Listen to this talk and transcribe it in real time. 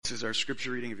6 is our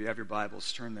scripture reading. If you have your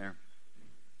Bibles, turn there.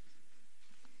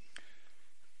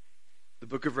 The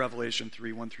book of Revelation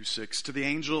 3, 1 through 6. To the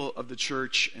angel of the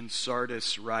church in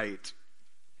Sardis write,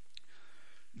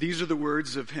 "These are the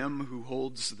words of him who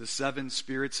holds the 7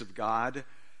 spirits of God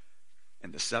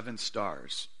and the 7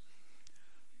 stars.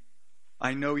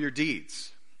 I know your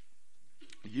deeds.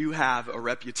 You have a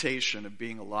reputation of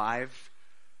being alive,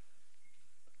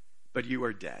 but you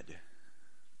are dead.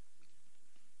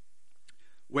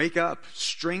 Wake up,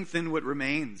 strengthen what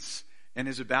remains and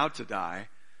is about to die,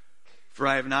 for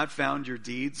I have not found your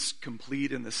deeds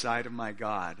complete in the sight of my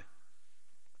God.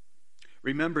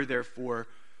 Remember, therefore,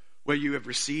 what you have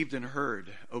received and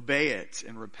heard. Obey it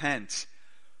and repent.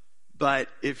 But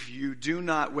if you do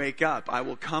not wake up, I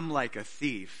will come like a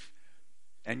thief,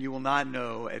 and you will not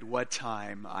know at what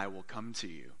time I will come to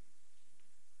you.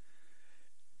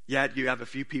 Yet you have a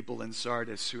few people in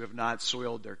Sardis who have not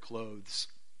soiled their clothes.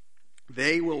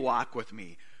 They will walk with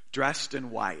me, dressed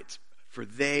in white, for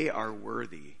they are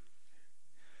worthy.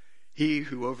 He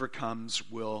who overcomes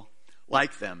will,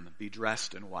 like them, be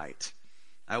dressed in white.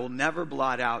 I will never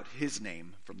blot out his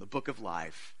name from the book of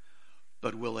life,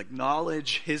 but will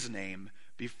acknowledge his name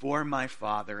before my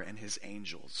Father and his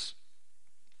angels.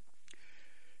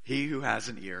 He who has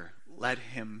an ear, let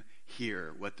him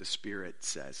hear what the Spirit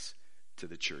says to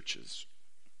the churches."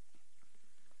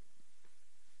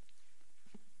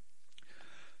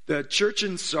 The church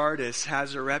in Sardis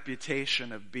has a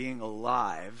reputation of being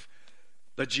alive,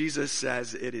 but Jesus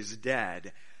says it is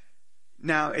dead.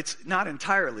 Now, it's not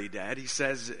entirely dead. He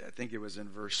says, I think it was in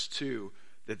verse 2,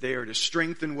 that they are to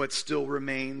strengthen what still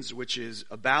remains, which is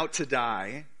about to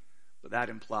die. But that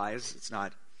implies it's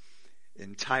not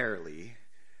entirely,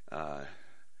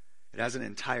 it hasn't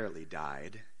entirely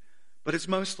died, but it's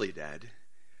mostly dead,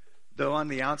 though on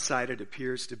the outside it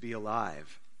appears to be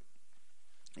alive.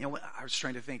 You know, I was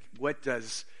trying to think, what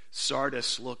does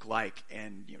Sardis look like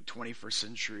in 21st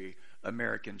century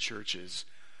American churches?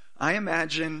 I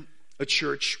imagine a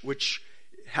church which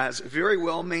has a very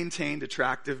well-maintained,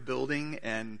 attractive building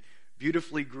and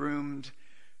beautifully groomed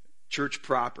church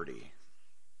property.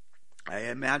 I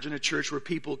imagine a church where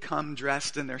people come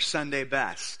dressed in their Sunday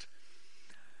best,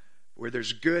 where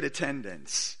there's good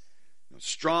attendance,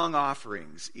 strong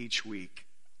offerings each week.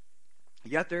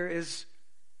 Yet there is,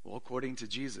 well, according to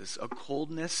Jesus, a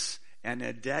coldness and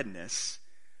a deadness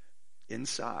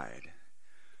inside.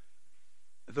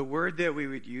 The word that we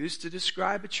would use to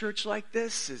describe a church like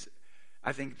this is,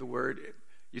 I think the word,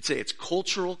 you'd say it's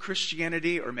cultural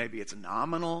Christianity, or maybe it's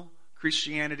nominal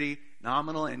Christianity,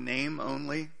 nominal in name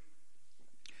only.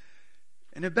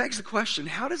 And it begs the question,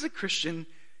 how does a Christian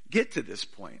get to this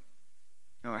point?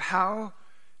 How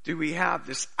do we have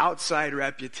this outside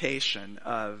reputation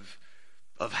of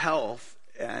health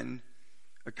and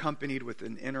accompanied with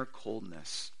an inner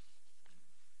coldness?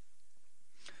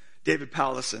 David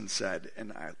Powlison said,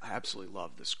 and I absolutely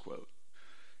love this quote,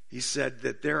 he said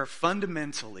that there are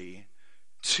fundamentally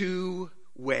 2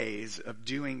 ways of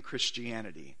doing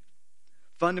Christianity.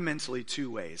 Fundamentally 2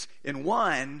 ways. In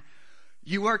one,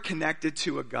 you are connected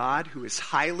to a God who is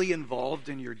highly involved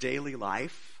in your daily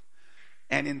life,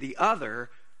 and in the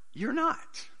other, you're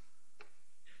not.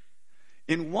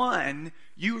 In one,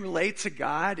 you relate to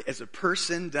God as a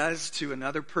person does to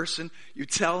another person. You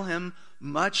tell him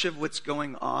much of what's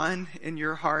going on in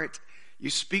your heart. You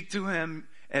speak to him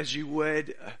as you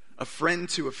would a friend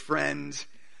to a friend.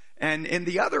 And in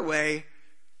the other way,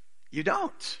 you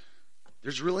don't.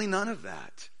 There's really none of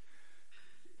that.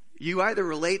 You either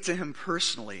relate to him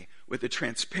personally with a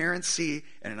transparency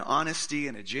and an honesty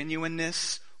and a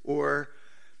genuineness, or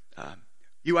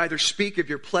you either speak of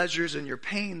your pleasures and your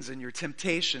pains and your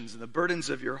temptations and the burdens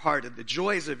of your heart and the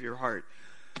joys of your heart,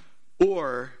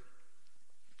 or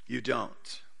you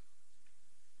don't.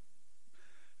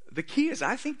 The key is,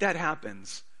 I think that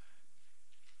happens,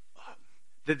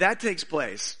 that takes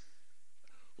place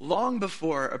long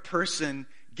before a person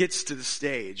gets to the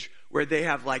stage where they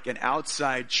have like an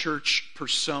outside church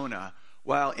persona,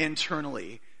 while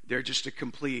internally they're just a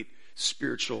complete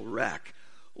spiritual wreck.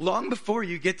 Long before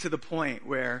you get to the point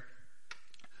where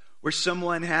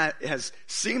someone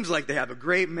seems like they have a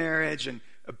great marriage and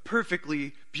a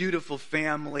perfectly beautiful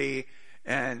family,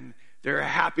 and they're a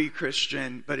happy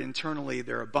Christian, but internally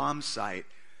they're a bomb site.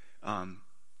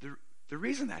 The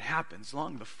reason that happens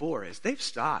long before is they've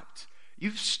stopped.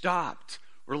 You've stopped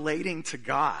relating to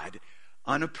God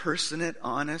on a personate,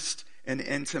 honest, and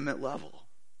intimate level.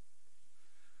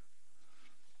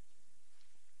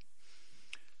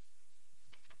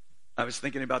 I was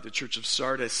thinking about the church of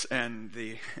Sardis and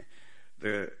the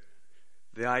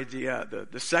idea,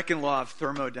 the second law of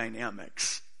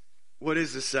thermodynamics. what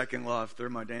is the second law of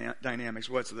thermodynamics?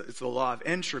 It's the law of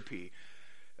entropy.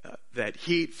 That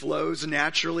heat flows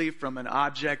naturally from an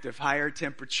object of higher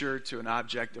temperature to an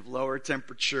object of lower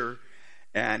temperature.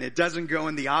 And it doesn't go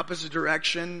in the opposite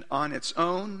direction on its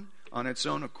own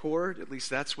accord. At least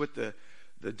that's what the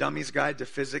Dummy's Guide to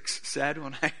Physics said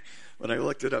when I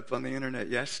looked it up on the internet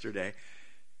yesterday.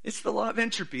 It's the law of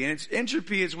entropy. And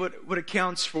entropy is what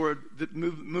accounts for the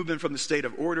movement from the state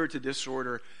of order to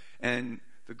disorder and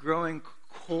the growing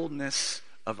coldness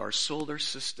of our solar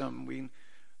system.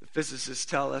 The physicists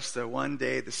tell us that one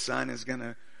day the sun is going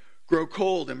to grow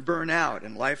cold and burn out,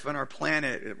 and life on our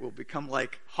planet, it will become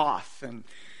like Hoth, and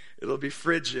it'll be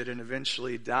frigid and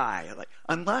eventually die.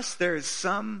 Unless there is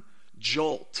some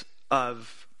jolt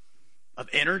of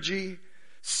energy,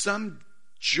 some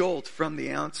jolt from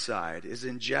the outside is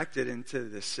injected into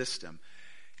the system.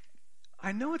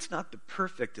 I know it's not the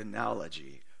perfect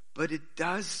analogy, but it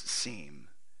does seem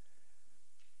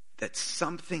that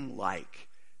something like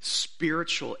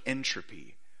spiritual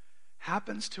entropy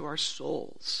happens to our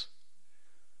souls.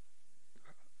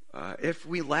 If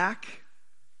we lack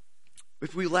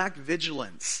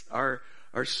vigilance, our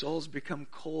souls become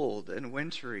cold and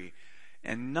wintry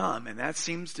and numb, and that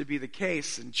seems to be the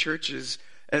case in churches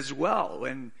as well.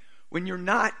 When you're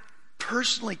not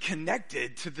personally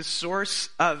connected to the source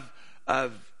of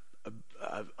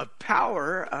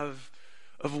power, of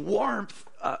warmth,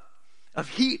 of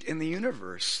heat in the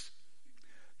universe,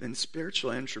 then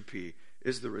spiritual entropy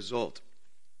is the result.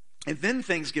 And then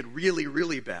things get really,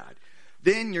 really bad.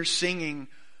 Then you're singing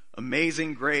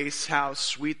Amazing Grace, how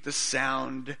sweet the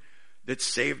sound that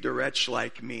saved a wretch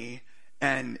like me.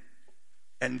 And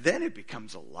then it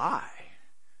becomes a lie.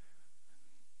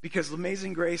 Because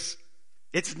Amazing Grace,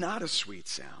 it's not a sweet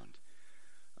sound.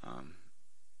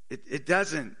 It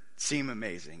doesn't seem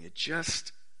amazing. It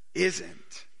just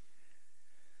isn't.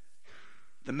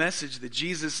 The message that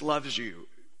Jesus loves you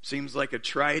seems like a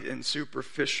trite and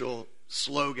superficial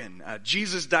slogan.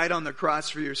 Jesus died on the cross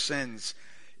for your sins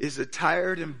is a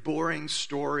tired and boring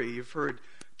story you've heard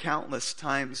countless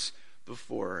times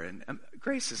before. And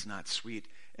grace is not sweet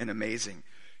and amazing.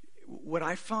 What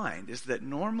I find is that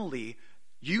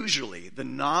usually, the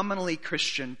nominally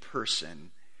Christian person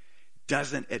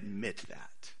doesn't admit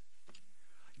that.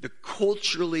 The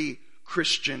culturally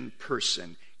Christian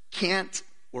person can't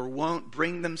or won't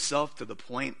bring themselves to the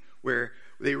point where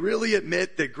they really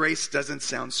admit that grace doesn't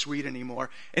sound sweet anymore.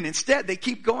 And instead, they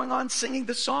keep going on singing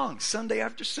the songs Sunday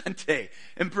after Sunday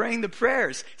and praying the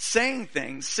prayers, saying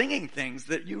things, singing things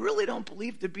that you really don't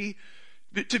believe to be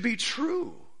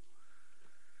true.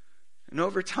 And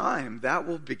over time, that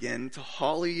will begin to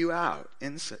hollow you out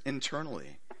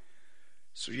internally.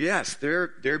 So yes,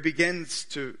 there begins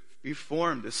to be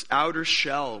formed this outer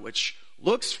shell, which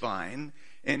looks fine,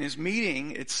 and is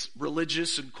meeting its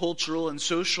religious and cultural and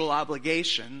social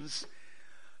obligations,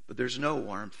 but there's no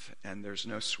warmth and there's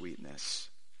no sweetness.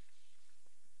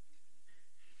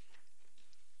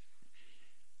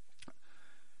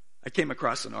 I came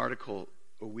across an article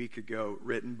a week ago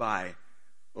written by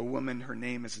a woman. Her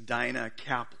name is Dinah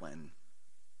Kaplan.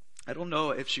 I don't know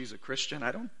if she's a Christian.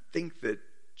 I don't think that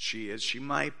she is. She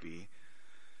might be.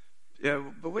 Yeah,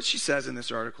 but what she says in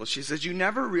this article, she says, you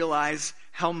never realize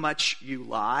how much you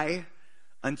lie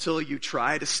until you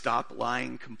try to stop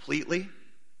lying completely.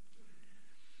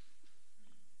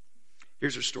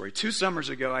 Here's her story. 2 summers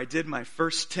ago, I did my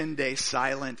first 10-day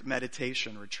silent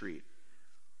meditation retreat.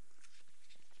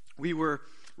 We were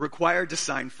required to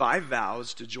sign 5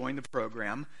 vows to join the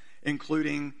program,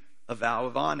 including a vow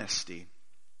of honesty.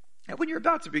 And when you're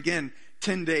about to begin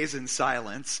 10 days in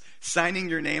silence, signing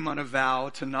your name on a vow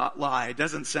to not lie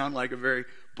doesn't sound like a very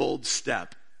bold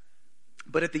step.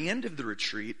 But at the end of the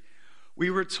retreat, we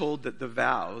were told that the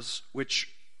vows, which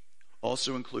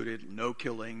also included no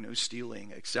killing, no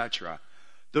stealing, etc.,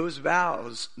 those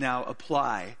vows now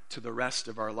apply to the rest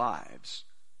of our lives.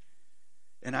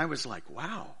 And I was like,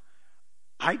 wow,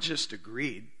 I just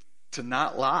agreed to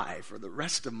not lie for the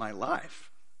rest of my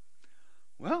life.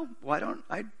 Well, why don't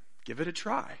I give it a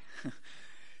try?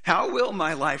 How will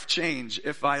my life change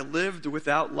if I lived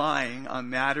without lying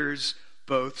on matters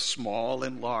both small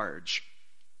and large?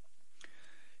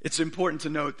 It's important to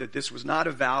note that this was not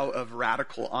a vow of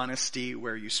radical honesty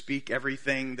where you speak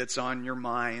everything that's on your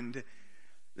mind.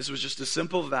 This was just a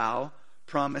simple vow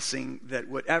promising that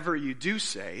whatever you do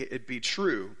say, it be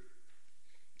true.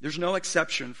 There's no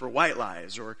exception for white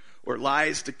lies or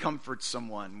lies to comfort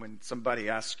someone when somebody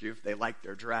asks you if they like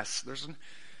their dress.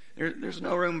 There's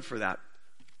no room for that.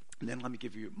 And then let me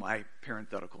give you my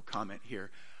parenthetical comment here.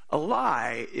 A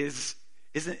lie it's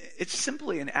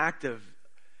simply an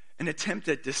attempt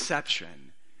at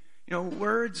deception.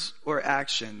 Words or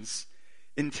actions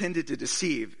intended to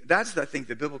deceive. That's, I think,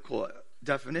 the biblical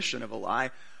definition of a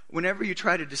lie. Whenever you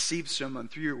try to deceive someone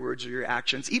through your words or your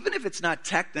actions, even if it's not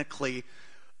technically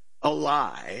a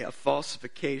lie, a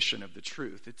falsification of the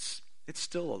truth, it's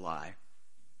still a lie.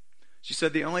 She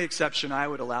said the only exception I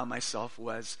would allow myself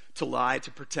was to lie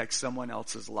to protect someone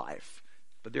else's life.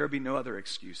 But there would be no other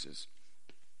excuses.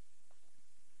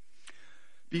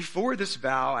 Before this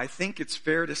vow, I think it's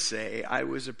fair to say I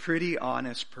was a pretty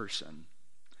honest person.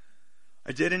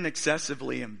 I didn't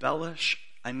excessively embellish.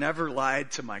 I never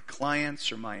lied to my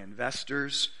clients or my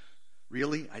investors.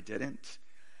 Really, I didn't.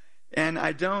 And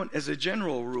I don't, as a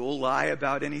general rule, lie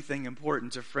about anything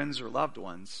important to friends or loved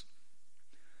ones.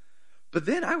 But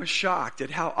then I was shocked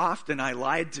at how often I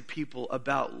lied to people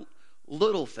about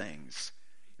little things,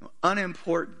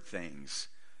 unimportant things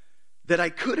that I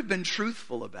could have been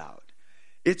truthful about.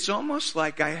 It's almost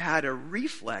like I had a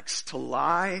reflex to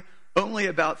lie only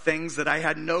about things that I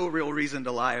had no real reason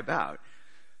to lie about.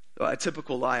 A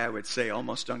typical lie, I would say,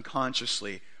 almost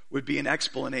unconsciously, would be an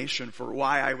explanation for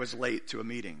why I was late to a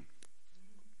meeting.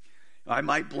 I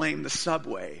might blame the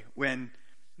subway when,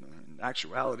 in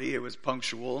actuality, it was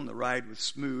punctual and the ride was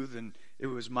smooth and it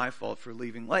was my fault for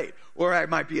leaving late. Or I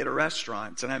might be at a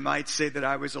restaurant and I might say that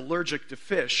I was allergic to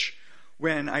fish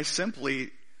when I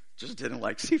simply just didn't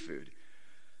like seafood.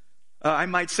 I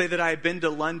might say that I had been to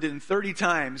London 30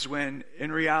 times when,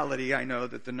 in reality, I know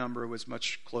that the number was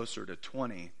much closer to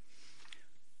 20.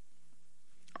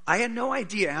 I had no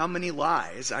idea how many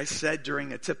lies I said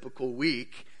during a typical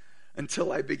week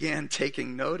until I began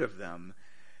taking note of them.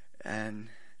 And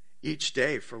each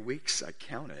day for weeks I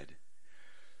counted.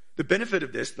 The benefit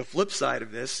of this, the flip side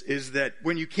of this, is that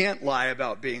when you can't lie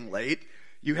about being late,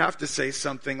 you have to say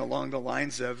something along the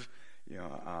lines of,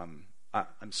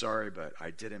 I'm sorry, but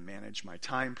I didn't manage my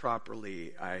time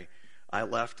properly. I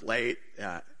left late.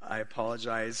 I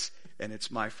apologize, and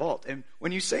it's my fault. And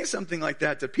when you say something like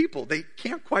that to people, they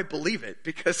can't quite believe it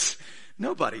because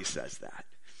nobody says that.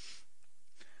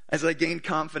 As I gained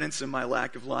confidence in my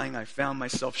lack of lying, I found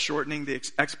myself shortening the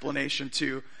explanation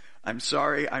to, I'm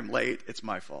sorry, I'm late, it's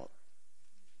my fault.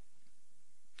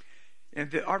 And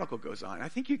the article goes on. I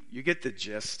think you get the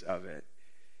gist of it.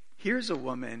 Here's a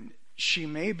woman. She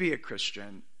may be a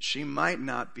Christian, she might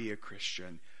not be a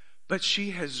Christian, but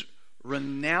she has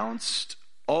renounced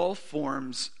all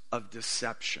forms of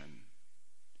deception.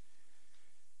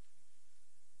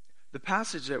 The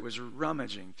passage that was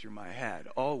rummaging through my head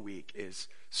all week is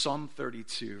Psalm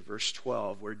 32, verse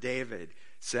 12, where David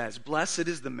says, "Blessed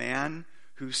is the man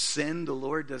whose sin the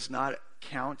Lord does not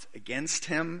count against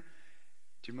him."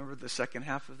 Do you remember the second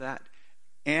half of that?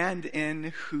 "And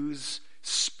in whose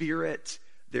spirit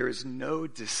there is no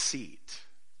deceit."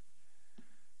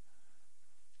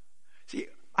 See,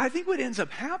 I think what ends up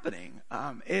happening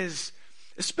is,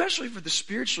 especially for the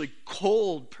spiritually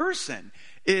cold person,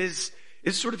 is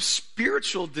sort of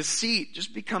spiritual deceit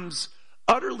just becomes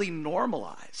utterly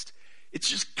normalized. It's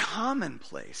just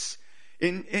commonplace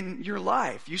in your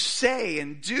life. You say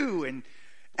and do and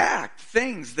act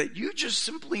things that you just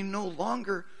simply no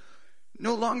longer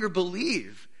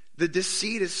believe. The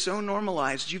deceit is so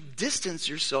normalized, you've distanced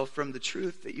yourself from the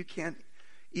truth that you can't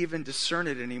even discern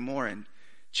it anymore. And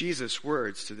Jesus'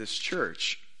 words to this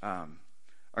church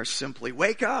are simply,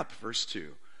 wake up, verse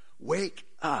 2. Wake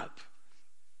up.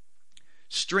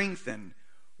 Strengthen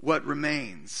what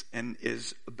remains and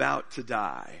is about to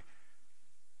die.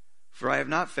 For I have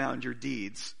not found your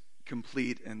deeds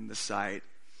complete in the sight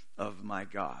of my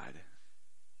God.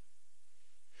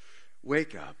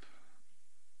 Wake up.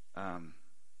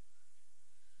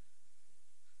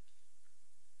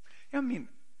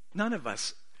 None of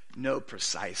us know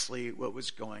precisely what was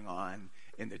going on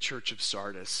in the church of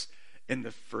Sardis in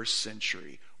the first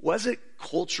century. Was it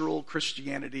cultural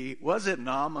Christianity? Was it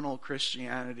nominal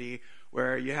Christianity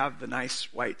where you have the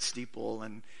nice white steeple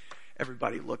and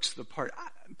everybody looks the part?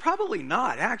 Probably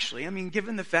not, actually.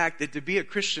 Given the fact that to be a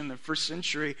Christian in the first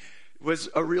century was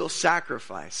a real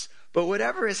sacrifice. But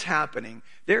whatever is happening,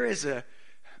 there's a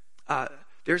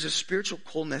spiritual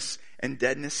coldness and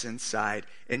deadness inside,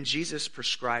 and Jesus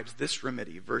prescribes this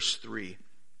remedy. Verse 3,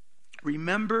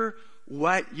 remember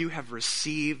what you have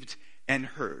received and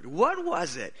heard. What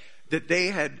was it that they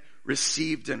had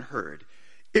received and heard?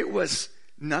 It was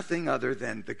nothing other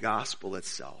than the gospel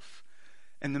itself.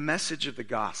 And the message of the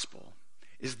gospel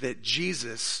is that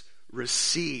Jesus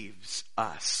receives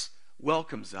us,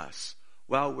 welcomes us,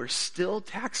 while we're still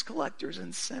tax collectors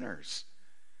and sinners.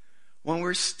 When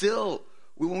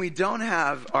we don't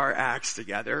have our acts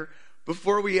together,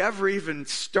 before we ever even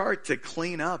start to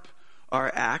clean up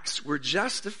our acts. We're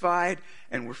justified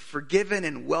and we're forgiven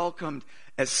and welcomed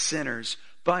as sinners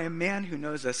by a man who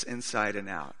knows us inside and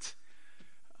out.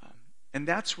 And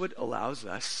that's what allows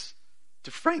us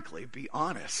to, frankly, be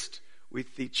honest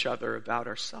with each other about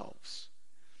ourselves.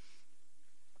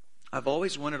 I've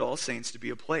always wanted All Saints to be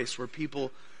a place where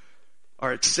people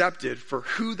are accepted for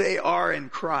who they are in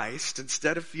Christ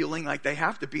instead of feeling like they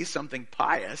have to be something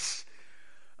pious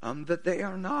that they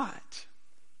are not.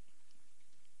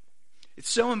 It's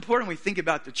so important we think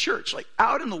about the church. Like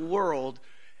out in the world,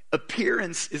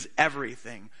 appearance is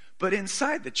everything. But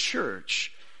inside the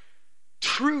church,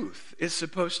 truth is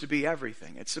supposed to be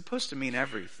everything. It's supposed to mean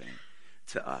everything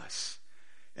to us.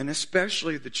 And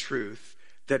especially the truth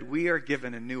that we are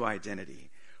given a new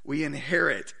identity. We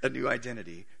inherit a new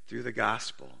identity through the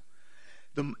gospel.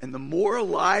 And the more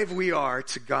alive we are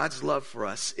to God's love for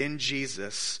us in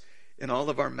Jesus, in all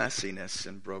of our messiness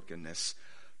and brokenness,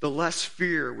 the less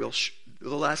fear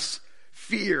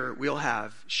we'll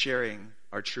have sharing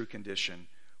our true condition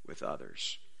with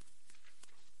others.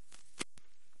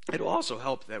 It'll also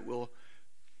help that we'll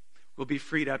be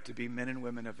freed up to be men and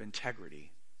women of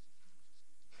integrity.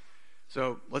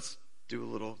 So let's do a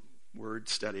little word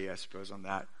study, I suppose, on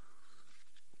that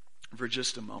for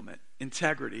just a moment.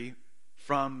 Integrity,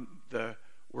 from the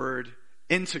word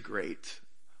integrate.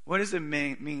 What does it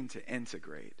mean to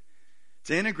integrate?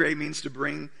 To integrate means to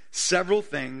bring several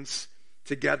things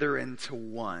together into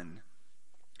one.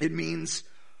 It means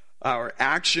our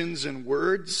actions and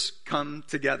words come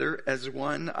together as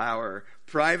one. Our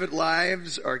private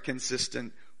lives are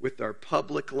consistent with our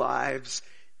public lives.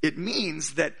 It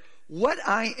means that what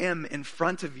I am in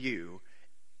front of you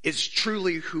is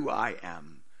truly who I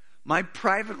am. My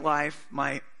private life,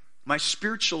 my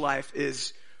spiritual life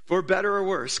is, for better or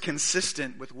worse,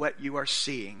 consistent with what you are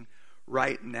seeing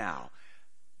right now.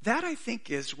 That, I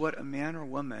think, is what a man or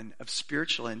woman of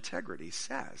spiritual integrity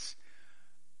says.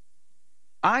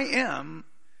 I am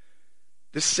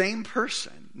the same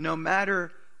person, no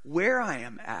matter where I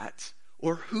am at,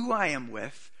 or who I am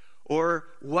with, or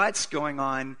what's going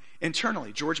on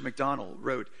internally. George MacDonald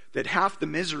wrote that half the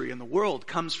misery in the world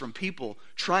comes from people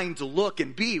trying to look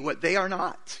and be what they are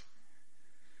not.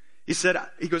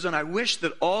 He goes on, I wish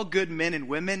that all good men and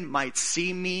women might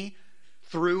see me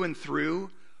through and through,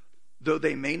 though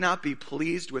they may not be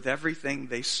pleased with everything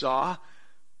they saw,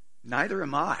 neither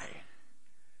am I.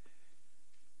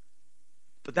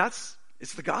 But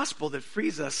it's the gospel that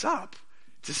frees us up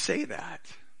to say that.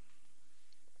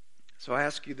 So I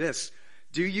ask you this,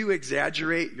 do you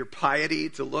exaggerate your piety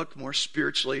to look more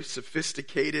spiritually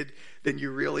sophisticated than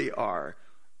you really are?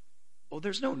 Well,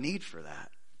 there's no need for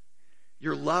that.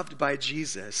 You're loved by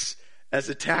Jesus as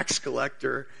a tax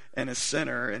collector and a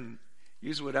sinner, and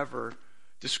use whatever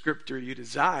descriptor you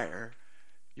desire.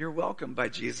 You're welcomed by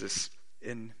Jesus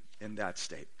in that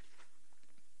state.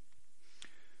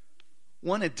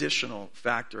 One additional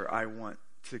factor I want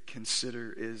to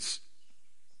consider is,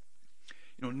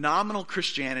 nominal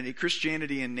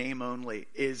Christianity in name only,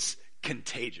 is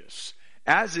contagious,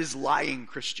 as is lying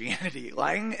Christianity.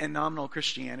 Lying and nominal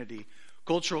Christianity,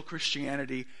 cultural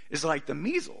Christianity, is like the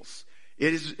measles.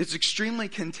 It's extremely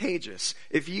contagious.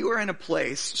 If you are in a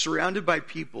place surrounded by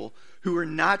people who are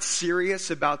not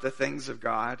serious about the things of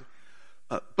God,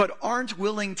 but aren't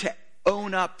willing to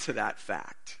own up to that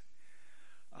fact,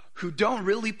 who don't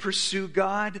really pursue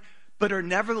God, but are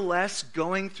nevertheless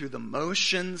going through the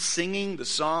motions, singing the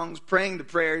songs, praying the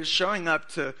prayers, showing up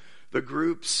to the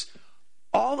groups,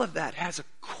 all of that has a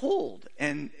cold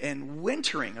and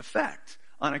wintering effect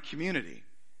on a community,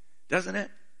 doesn't it?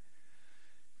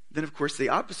 Then, of course, the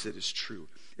opposite is true.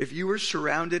 If you are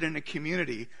surrounded in a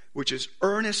community which is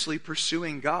earnestly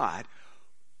pursuing God,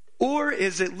 or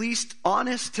is at least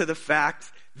honest to the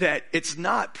fact that it's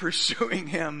not pursuing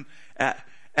Him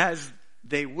as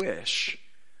they wish,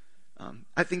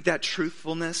 I think that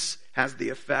truthfulness has the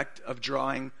effect of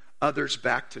drawing others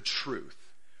back to truth.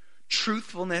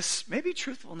 Maybe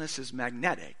truthfulness is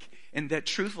magnetic, in that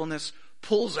truthfulness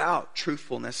pulls out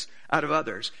truthfulness out of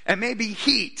others. And maybe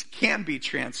heat can be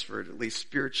transferred, at least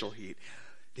spiritual heat.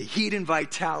 The heat and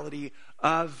vitality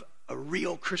of a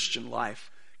real Christian life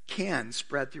can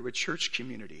spread through a church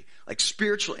community. Like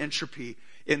spiritual entropy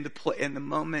in the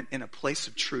moment, in a place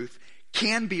of truth,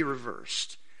 can be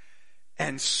reversed.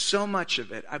 And so much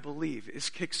of it, I believe,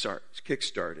 is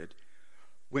kickstarted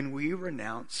when we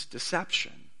renounce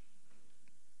deception.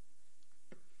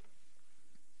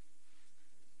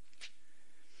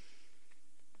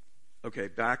 Okay,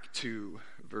 back to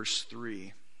verse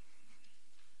 3.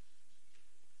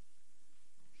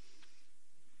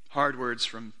 Hard words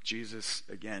from Jesus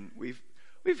again.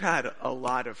 we've had a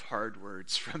lot of hard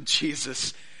words from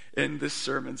Jesus in this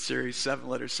sermon series, 7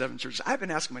 Letters, 7 Churches. I've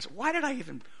been asking myself, why did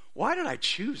I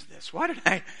choose this?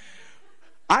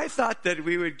 I thought that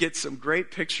we would get some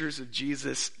great pictures of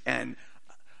Jesus and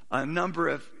a number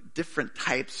of different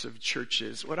types of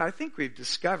churches. What I think we've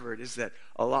discovered is that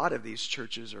a lot of these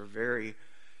churches are very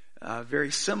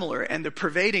similar, and the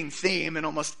pervading theme in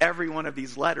almost every one of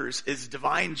these letters is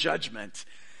divine judgment.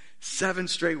 7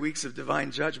 straight weeks of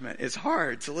divine judgment is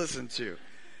hard to listen to.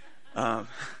 I'm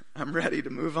ready to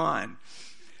move on.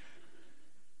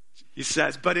 He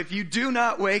says, but if you do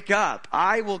not wake up,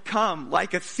 I will come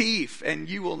like a thief, and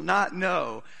you will not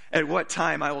know at what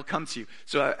time I will come to you.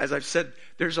 So as I've said,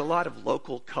 there's a lot of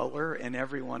local color in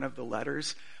every one of the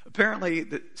letters. Apparently,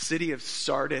 the city of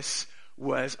Sardis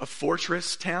was a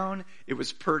fortress town. It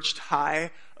was perched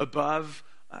high above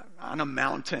on a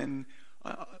mountain,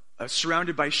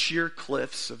 surrounded by sheer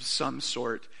cliffs of some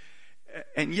sort.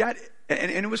 And yet,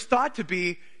 and it was thought to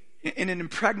be in an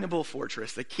impregnable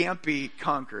fortress that can't be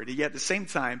conquered. Yet at the same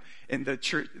time, in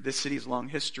the city's long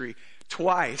history,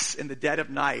 twice in the dead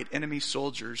of night, enemy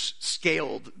soldiers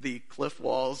scaled the cliff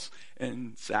walls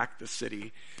and sacked the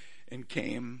city and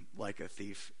came like a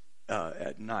thief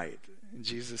at night. And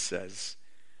Jesus says,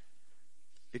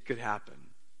 it could happen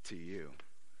to you.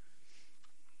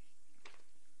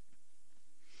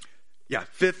 Yeah,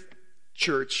 5th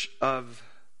church of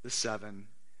the 7.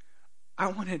 I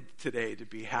wanted today to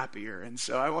be happier, and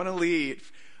so I want to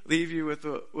leave you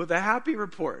with a happy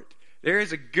report. There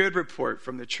is a good report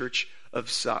from the church of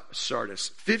Sardis.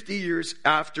 50 years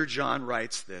after John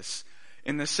writes this,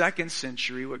 in the 2nd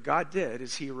century, what God did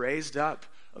is he raised up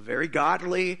a very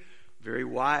godly, very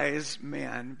wise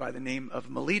man by the name of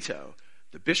Melito,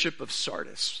 the bishop of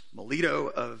Sardis. Melito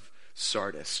of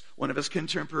Sardis. One of his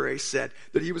contemporaries said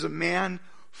that he was a man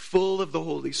full of the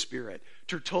Holy Spirit.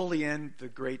 Tertullian, the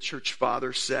great church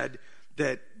father, said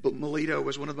that Melito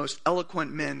was one of the most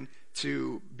eloquent men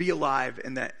to be alive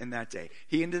in that day.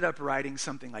 He ended up writing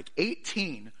something like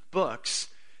 18 books.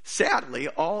 Sadly,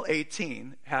 all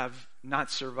 18 have not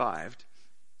survived.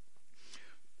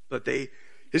 But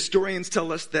historians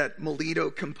tell us that Melito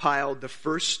compiled the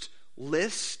first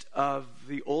list of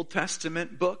the Old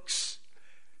Testament books,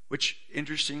 which,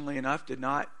 interestingly enough, did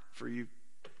not, for you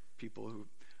people who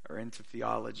are into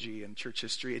theology and church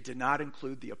history, it did not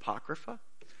include the Apocrypha.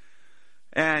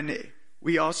 And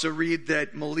we also read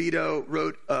that Melito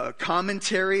wrote a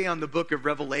commentary on the book of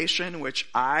Revelation, which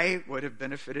I would have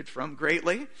benefited from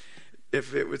greatly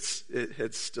if it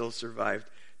had still survived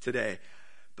today.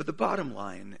 But the bottom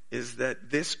line is that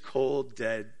this cold,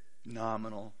 dead,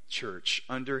 nominal church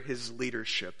under his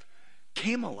leadership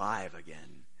came alive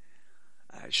again.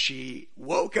 She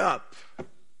woke up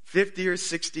 50 or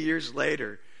 60 years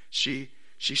later. She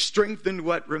strengthened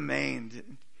what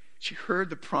remained. She heard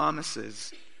the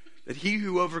promises that he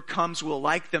who overcomes will,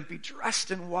 like them, be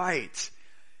dressed in white.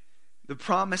 The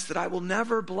promise that I will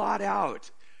never blot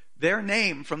out their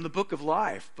name from the book of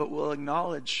life, but will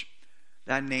acknowledge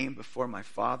that name before my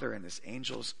Father and his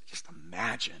angels. Just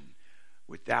imagine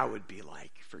what that would be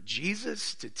like for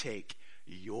Jesus to take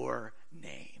your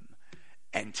name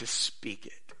and to speak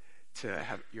it to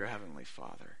your heavenly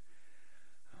Father.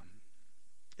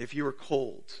 If you are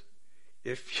cold,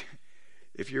 if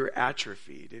you're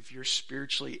atrophied, if you're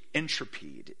spiritually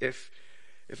entropied, if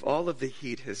all of the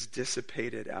heat has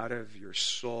dissipated out of your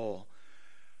soul,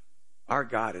 our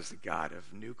God is the God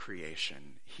of new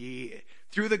creation.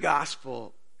 Through the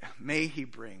gospel, may he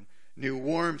bring new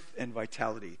warmth and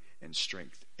vitality and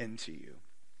strength into you.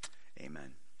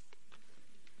 Amen.